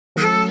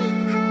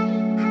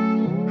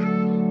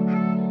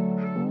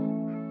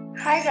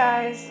Hi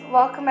guys,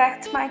 welcome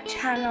back to my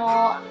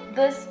channel.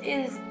 This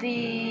is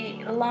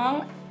the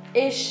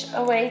long-ish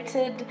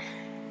awaited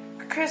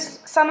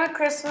summer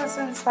Christmas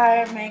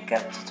inspired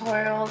makeup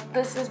tutorial.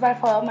 This is by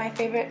far my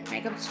favorite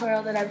makeup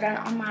tutorial that I've done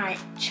on my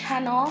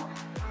channel.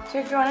 So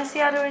if you want to see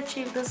how to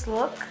achieve this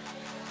look,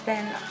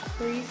 then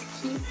please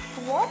keep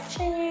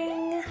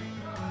watching.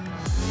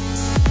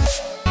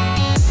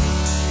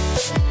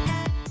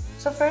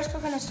 So first we're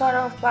going to start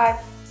off by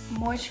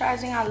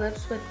moisturizing our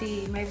lips with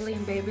the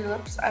Maybelline Baby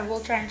Lips. I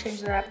will try and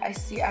change that up. I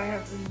see I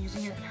have been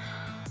using it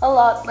a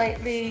lot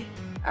lately.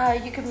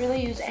 You can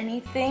really use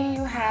anything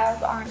you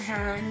have on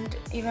hand,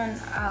 even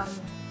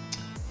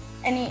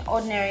any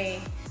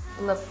ordinary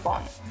lip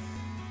balm.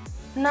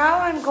 Now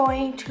I'm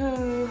going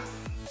to,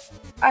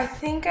 I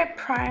think I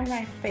primed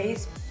my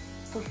face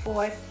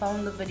before I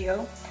filmed the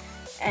video,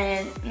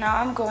 and now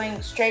I'm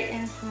going straight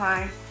into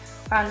my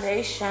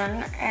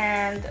foundation,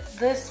 and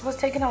this was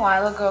taken a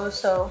while ago,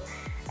 so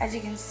as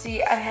you can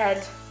see, I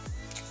had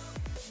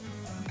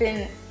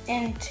been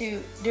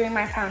into doing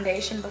my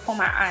foundation before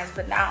my eyes,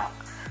 but now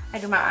I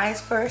do my eyes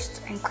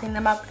first and clean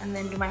them up and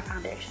then do my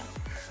foundation.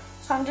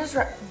 So I'm just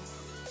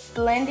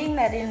blending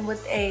that in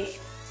with a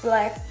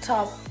black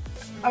top,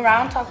 a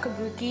round top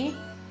kabuki,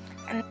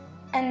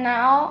 and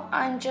now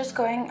I'm just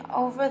going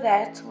over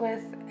that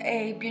with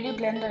a beauty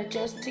blender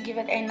just to give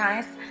it a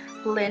nice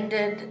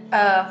blended,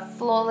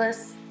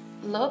 flawless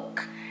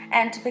look,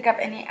 and to pick up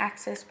any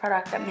excess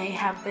product that may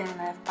have been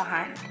left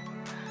behind.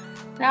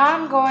 Now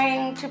I'm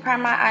going to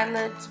prime my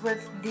eyelids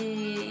with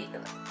the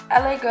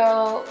LA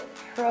Girl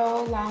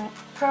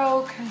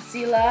Pro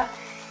Concealer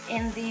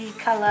in the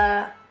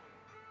color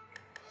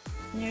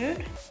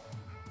Nude.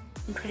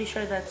 I'm pretty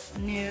sure that's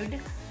Nude.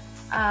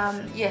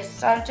 Yes,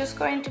 so I'm just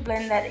going to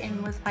blend that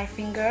in with my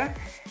finger,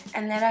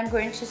 and then I'm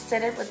going to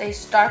set it with a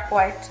stark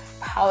white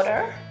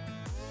powder.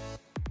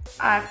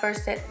 I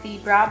first set the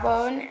brow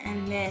bone,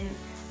 and then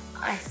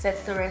I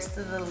set the rest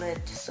of the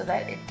lid so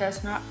that it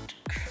does not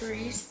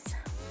crease,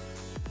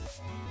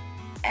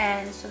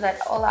 and so that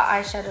all our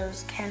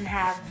eyeshadows can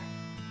have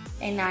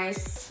a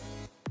nice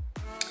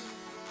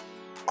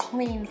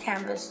clean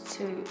canvas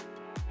to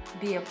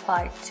be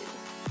applied to.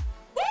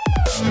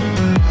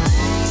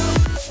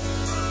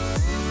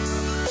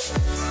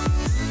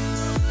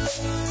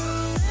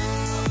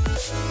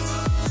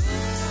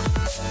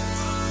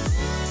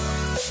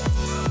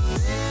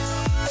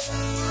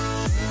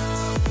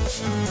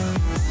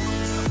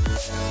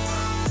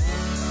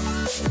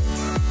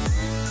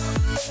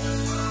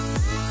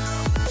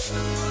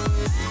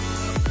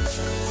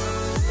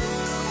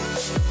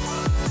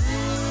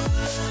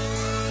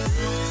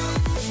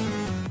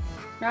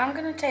 Now I'm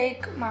gonna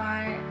take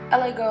my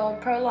LA Girl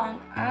Pro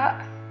I'm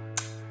at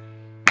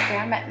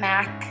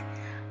MAC.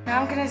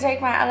 Now I'm gonna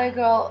take my LA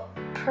Girl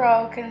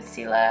Pro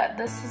Concealer.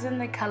 This is in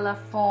the color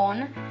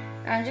Fawn,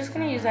 and I'm just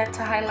gonna use that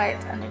to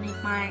highlight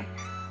underneath my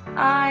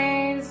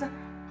eyes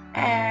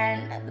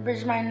and the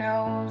bridge of my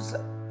nose,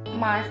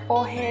 my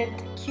forehead,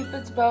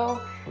 Cupid's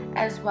bow,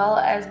 as well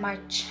as my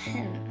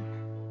chin,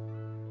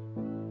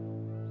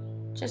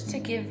 just to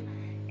give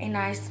a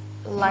nice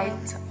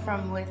light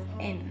from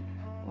within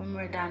when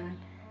we're done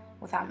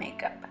with our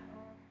makeup,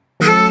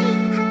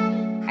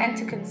 and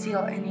to conceal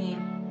any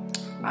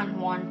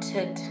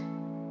unwanted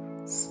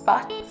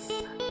spots.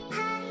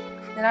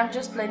 Then I'm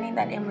just blending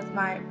that in with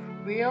my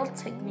Real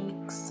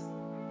Techniques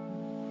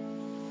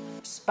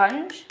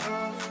sponge.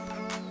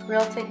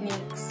 Real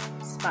Techniques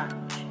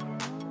sponge.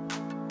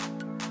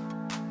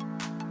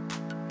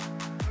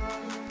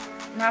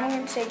 Now I'm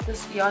going to take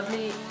this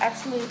Yardley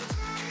Absolute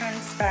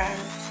Transparent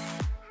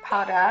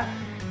powder,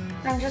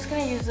 and I'm just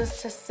going to use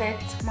this to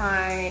set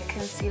my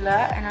concealer,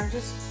 and I'm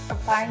just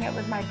applying it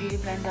with my beauty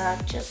blender.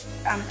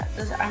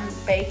 I'm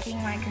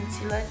baking my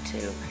concealer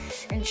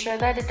to ensure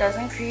that it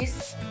doesn't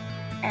crease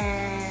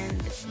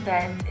and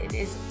that it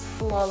is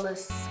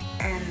flawless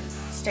and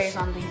stays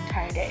on the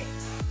entire day.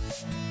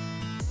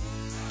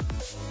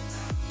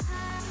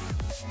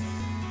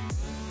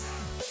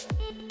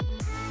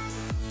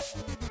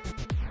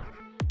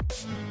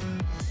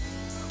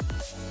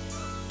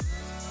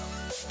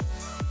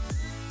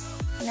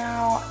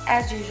 Now,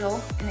 as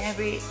usual, in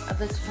every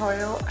other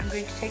tutorial, I'm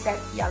going to take that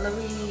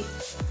yellowy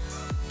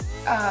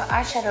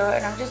eyeshadow,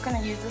 and I'm just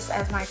going to use this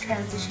as my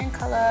transition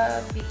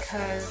color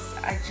because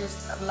I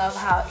just love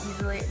how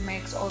easily it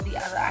makes all the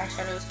other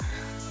eyeshadows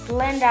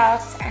blend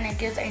out, and it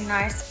gives a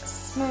nice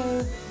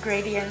smooth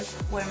gradient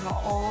when we're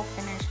all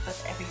finished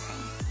with everything.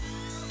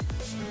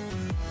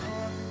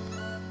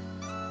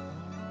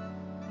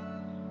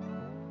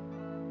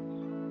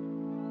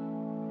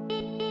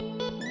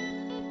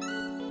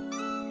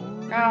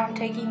 Now I'm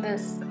taking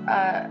this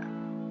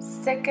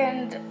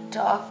second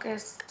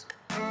darkest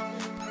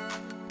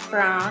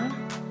brown,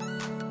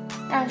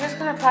 and I'm just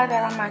going to apply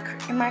that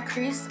on in my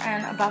crease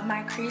and above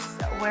my crease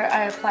where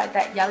I applied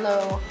that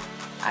yellow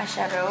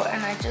eyeshadow,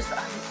 and I just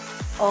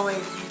always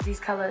use these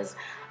colors.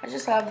 I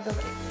just love the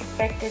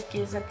effect it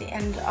gives at the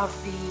end of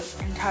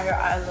the entire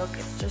eye look.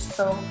 It's just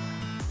so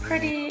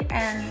pretty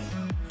and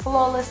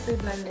flawlessly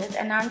blended.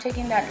 And now I'm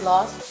taking that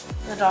last,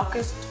 the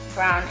darkest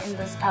brown in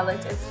this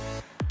palette. It's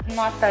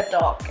not that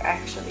dark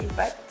actually,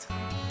 but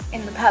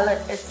in the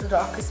palette it's the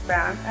darkest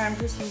brown, and I'm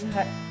just using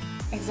that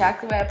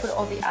exactly where I put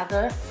all the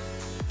other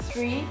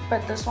three,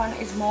 but this one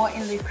is more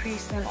in the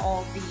crease than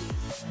all the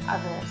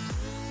others.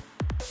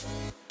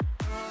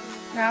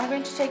 Now I'm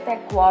going to take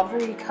that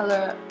guava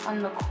color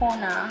on the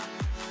corner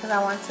because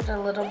I wanted a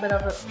little bit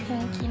of a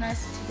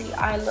pinkiness to the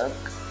eye look,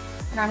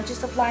 and I'm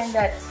just applying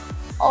that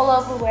all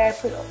over where I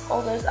put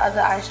all those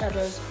other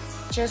eyeshadows,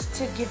 just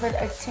to give it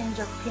a tinge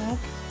of pink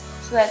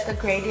so that the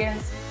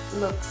gradient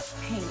looks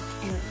pink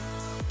in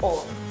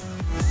all.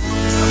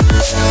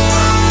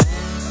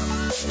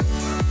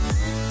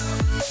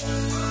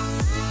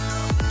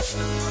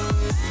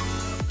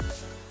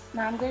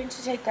 Now I'm going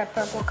to take that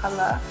purple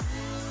color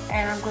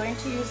and I'm going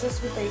to use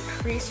this with a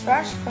crease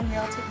brush from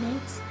Real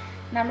Techniques,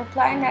 and I'm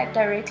applying that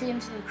directly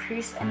into the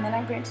crease, and then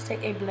I'm going to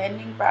take a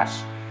blending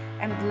brush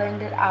and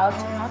blend it out,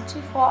 not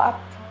too far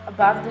up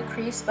above the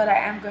crease, but I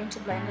am going to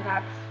blend it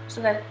out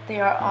so that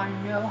there are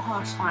no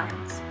harsh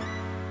lines.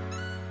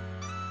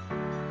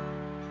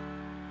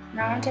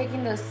 Now I'm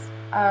taking this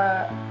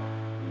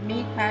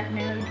Meat Matte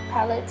Nude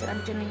palette, and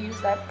I'm going to use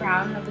that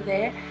brown over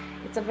there.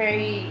 It's a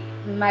very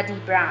muddy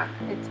brown.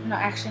 It's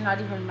actually not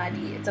even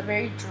muddy. It's a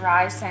very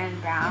dry sand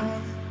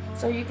brown.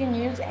 So you can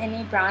use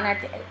any brown.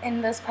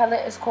 In this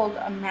palette is called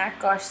a Matte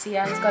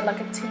Garcia. It's got like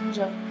a tinge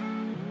of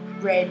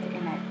red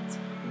in it.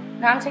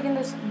 Now I'm taking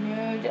this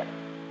Nude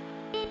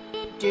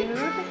Dude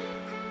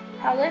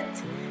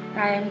palette, and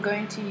I am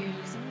going to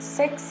use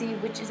Sexy,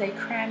 which is a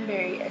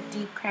cranberry, a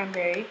deep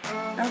cranberry.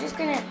 I'm just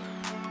going to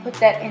put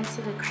that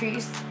into the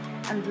crease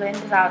and blend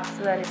it out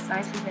so that it's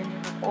nicely blended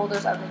with all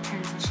those other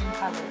transition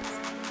colors.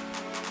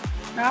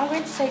 Now I'm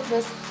going to take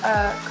this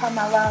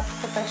Carmela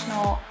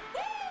Professional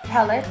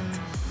palette,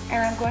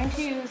 and I'm going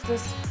to use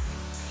this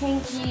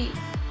pinky,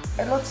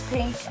 it looks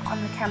pink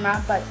on the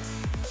camera, but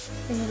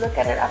when you look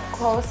at it up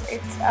close,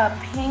 it's a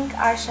pink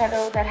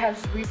eyeshadow that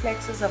has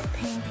reflexes of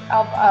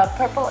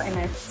purple in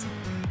it,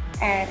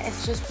 and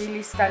it's just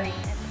really stunning.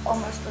 It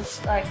almost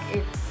looks like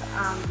it's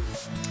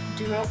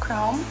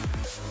duochrome.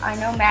 I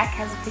know MAC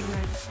has a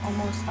pigment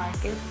almost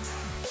like it.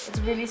 It's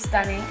really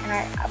stunning, and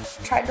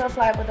I've tried to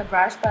apply it with a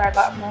brush, but I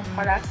got more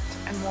product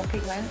and more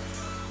pigment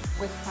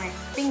with my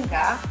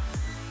finger,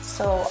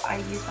 so I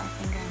use my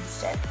finger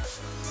instead.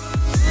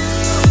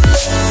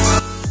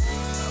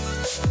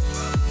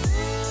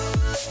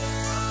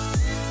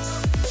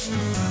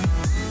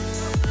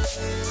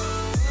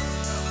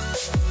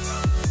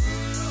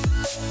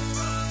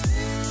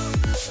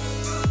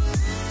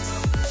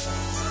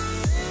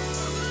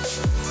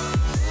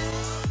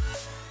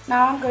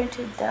 Now I'm going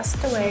to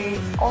dust away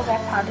all that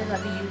powder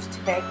that we used to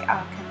bake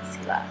our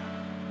concealer.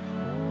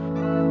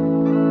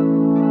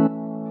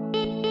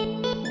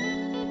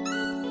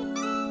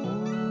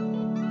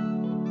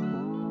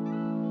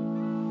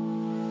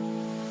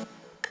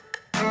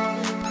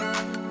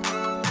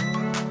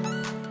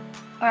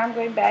 Now I'm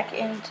going back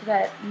into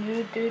that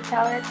Nude Dude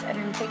palette, and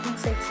I'm taking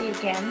Sexy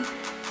again.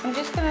 I'm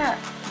just going to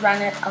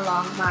run it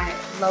along my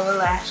lower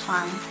lash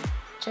line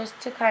just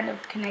to kind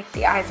of connect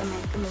the eyes and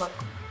make them look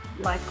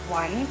like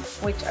one,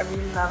 which I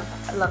really love.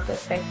 I love the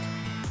effect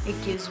it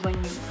gives when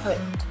you put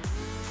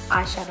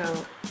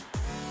eyeshadow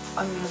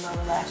on your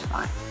lower lash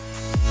line.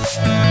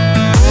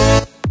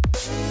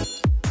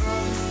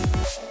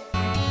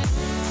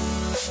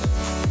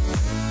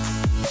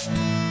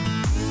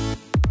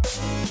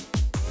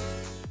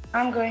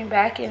 I'm going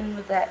back in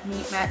with that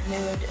Meat Matte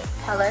Nude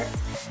palette.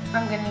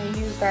 I'm going to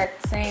use that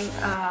same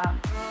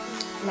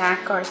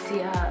MAC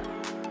Garcia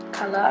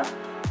color,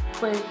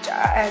 which,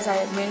 as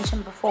I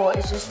mentioned before,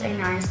 is just a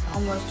nice,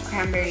 almost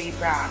cranberry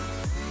brown.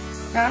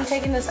 Now I'm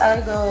taking this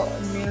Girl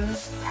Glam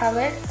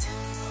palette,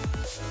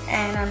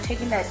 and I'm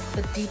taking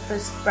the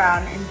deepest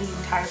brown in the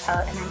entire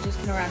palette, and I'm just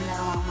going to run that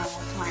along my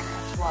waterline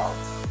as well.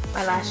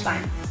 My lash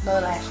line,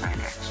 lower lash line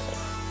actually.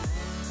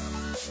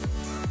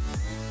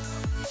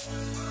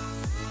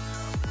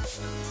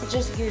 It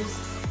just gives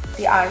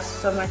the eyes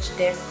so much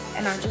depth,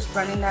 and I'm just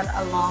running that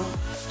along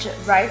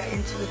right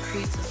into the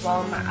crease as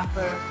well, my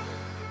upper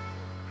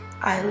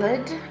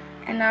eyelid.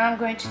 And now I'm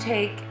going to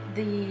take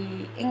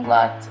the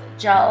Ingot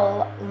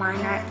gel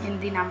liner in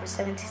the number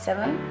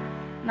 77.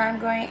 Now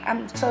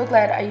I'm so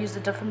glad I used a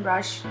different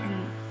brush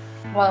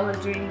while I was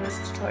doing this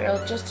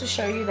tutorial, just to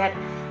show you that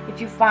if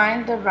you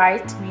find the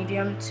right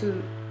medium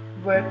to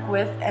work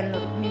with and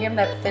the medium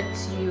that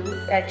fits you,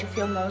 that you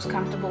feel most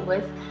comfortable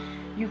with,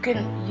 you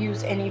can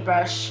use any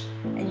brush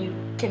and you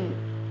can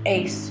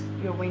ace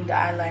your winged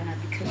eyeliner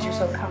because you're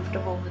so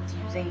comfortable with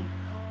using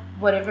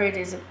whatever it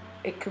is.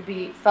 It could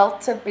be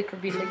felt tip, it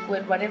could be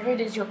liquid, whatever it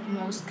is you're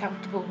most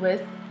comfortable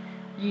with,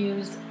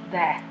 use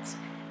that.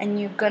 And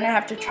you're gonna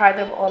have to try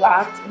them all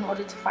out in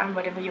order to find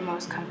whatever you're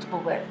most comfortable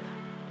with.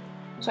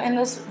 So in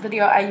this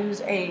video I use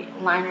a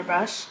liner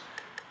brush.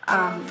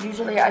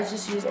 Usually I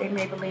just use a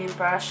Maybelline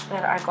brush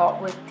that I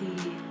got with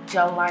the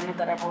gel liner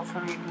that I bought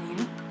from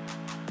Maybelline.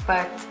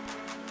 But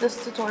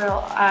this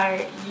tutorial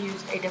I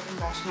used a different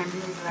brush, and I'm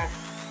really glad.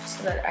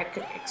 so that I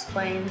could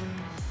explain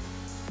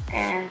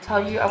and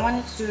tell you. I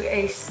wanted to do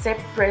a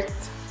separate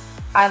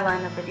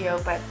eyeliner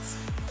video, but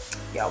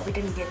yeah, we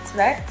didn't get to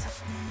that.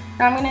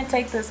 Now I'm going to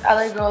take this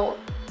LA Girl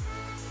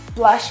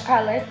blush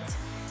palette.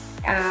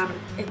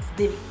 It's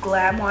the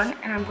Glam one,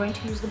 and I'm going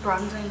to use the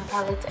bronzer in the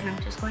palette, and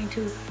I'm just going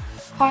to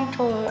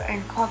contour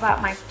and carve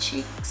out my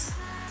cheeks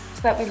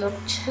so that we look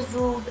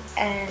chiseled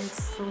and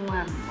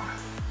slim.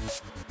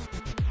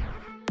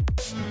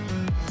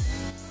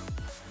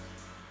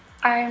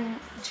 I'm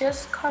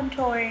just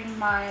contouring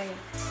my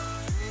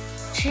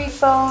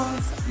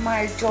cheekbones,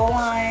 my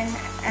jawline,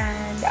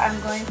 and I'm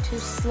going to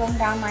slim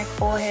down my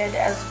forehead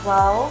as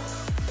well.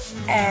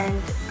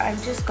 And I'm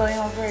just going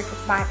over it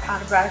with my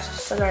powder brush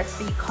so that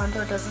the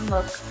contour doesn't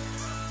look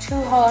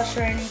too harsh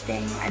or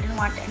anything. I didn't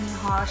want any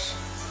harsh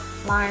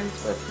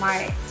lines with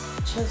my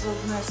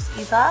chiseledness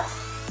either.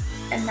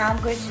 And now I'm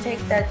going to take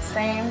that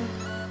same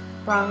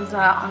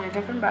bronzer on a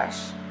different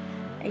brush,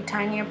 a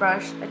tiny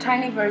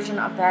version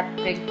of that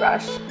big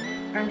brush,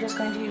 and I'm just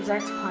going to use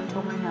that to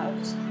contour my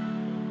nose.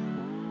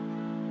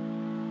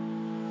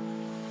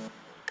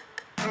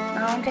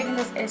 Now I'm taking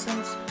this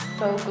Essence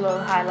So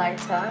Glow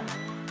highlighter,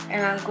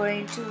 and I'm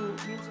going to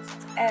use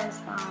this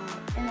as my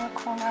inner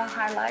corner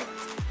highlight,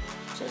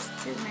 just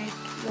to make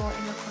your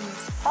inner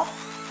corners pop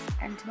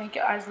and to make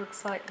your eyes look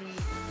slightly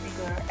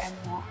bigger and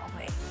more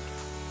awake.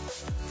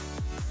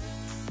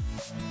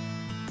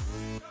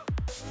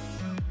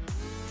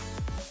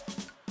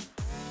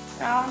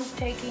 Now I'm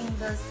taking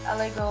this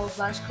LA Girl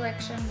Blush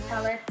Collection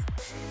palette,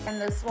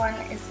 and this one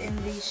is in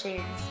the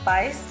shade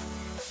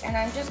Spice, and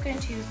I'm just going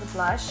to use the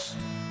blush.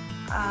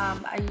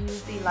 I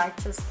use the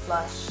lightest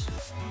blush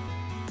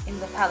in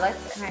the palette,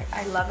 and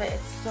I love it.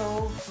 It's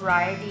so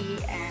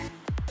brighty and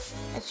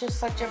it's just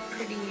such a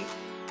pretty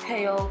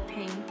pale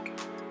pink.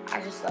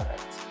 I just love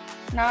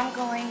it. Now I'm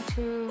going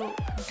to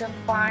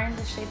define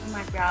the shape of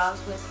my brows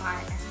with my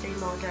Estee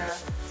Lauder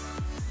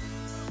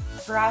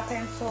brow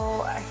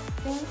pencil. I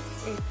think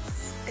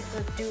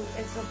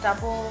it's a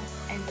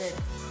double-ended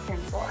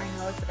pencil. I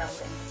know it's a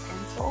double-ended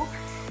pencil.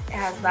 It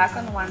has black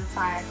on one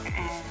side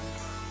and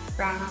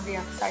brown on the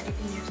other side. You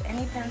can use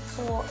any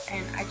pencil,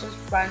 and I just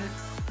run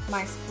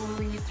my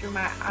spoolie through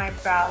my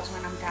eyebrows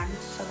when I'm done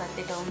so that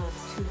they don't look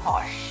too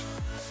harsh.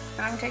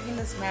 Now I'm taking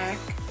this MAC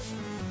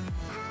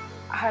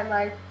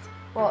highlight.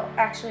 Well,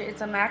 actually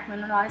it's a MAC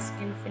Mineralized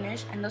Skin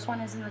Finish, and this one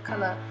is in the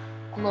color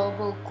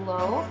Global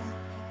Glow.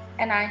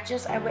 And I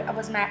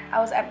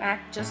was at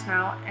MAC just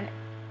now, and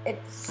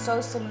it's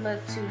so similar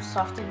to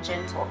Soft and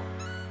Gentle.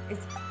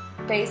 It's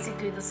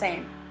basically the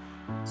same.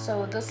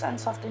 So this and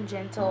Soft and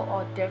Gentle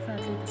are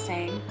definitely the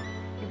same.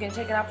 You can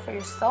check it out for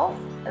yourself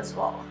as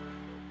well.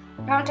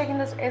 Now I'm taking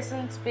this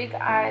Essence Big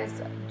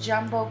Eyes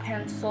Jumbo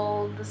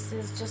Pencil. This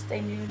is just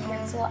a nude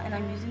pencil, and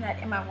I'm using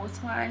that in my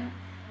waterline.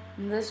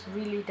 And this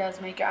really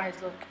does make your eyes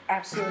look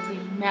absolutely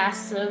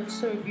massive.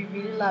 So if you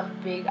really love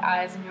big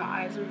eyes and your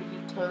eyes are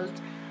really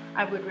closed,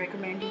 I would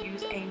recommend you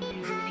use a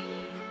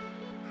nudie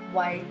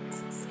white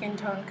skin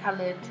tone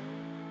colored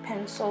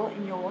pencil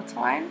in your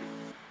waterline.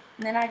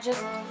 And then I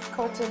just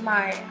coated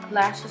my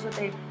lashes with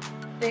a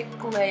thick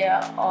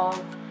layer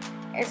of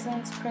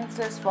Essence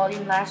Princess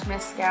Volume Lash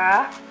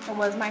Mascara. It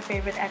was my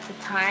favorite at the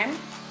time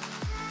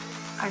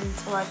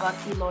until I got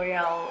the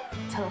L'Oreal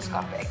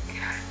Telescopic.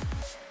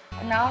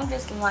 And now I'm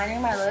just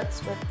lining my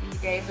lips with the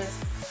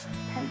Davis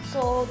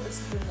pencil. This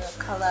is in the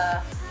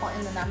color, or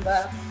in the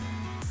number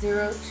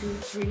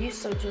 023,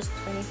 so just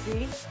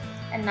 23.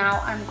 And now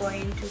I'm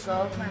going to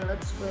go over my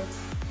lips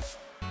with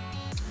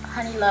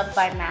Honey Love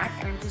by MAC,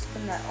 and I'm just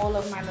putting that all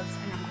over my lips,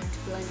 and I'm going to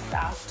blend it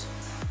out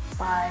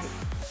by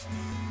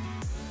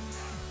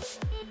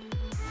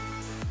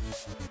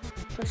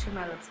pushing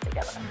my lips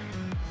together.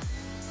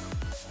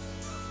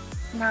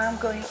 Now I'm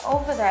going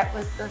over that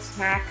with this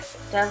MAC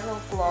Dazzle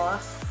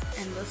Gloss,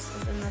 and this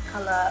is in the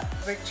color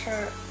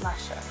Richer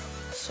Lusher.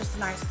 It's just a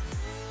nice,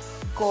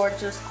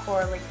 gorgeous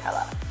corally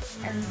color.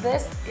 And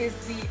this is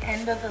the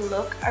end of the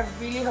look. I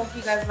really hope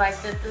you guys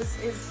liked it. This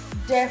is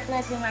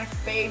definitely my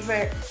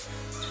favorite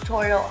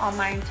tutorial on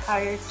my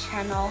entire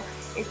channel.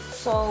 It's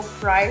so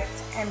bright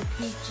and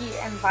peachy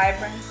and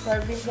vibrant, so I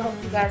really hope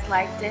you guys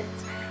liked it.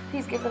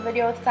 Please give the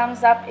video a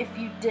thumbs up if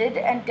you did,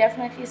 and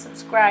definitely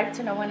subscribe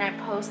to know when I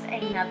post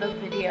another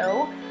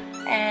video.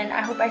 And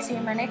I hope I see you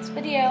in my next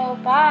video.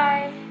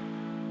 Bye!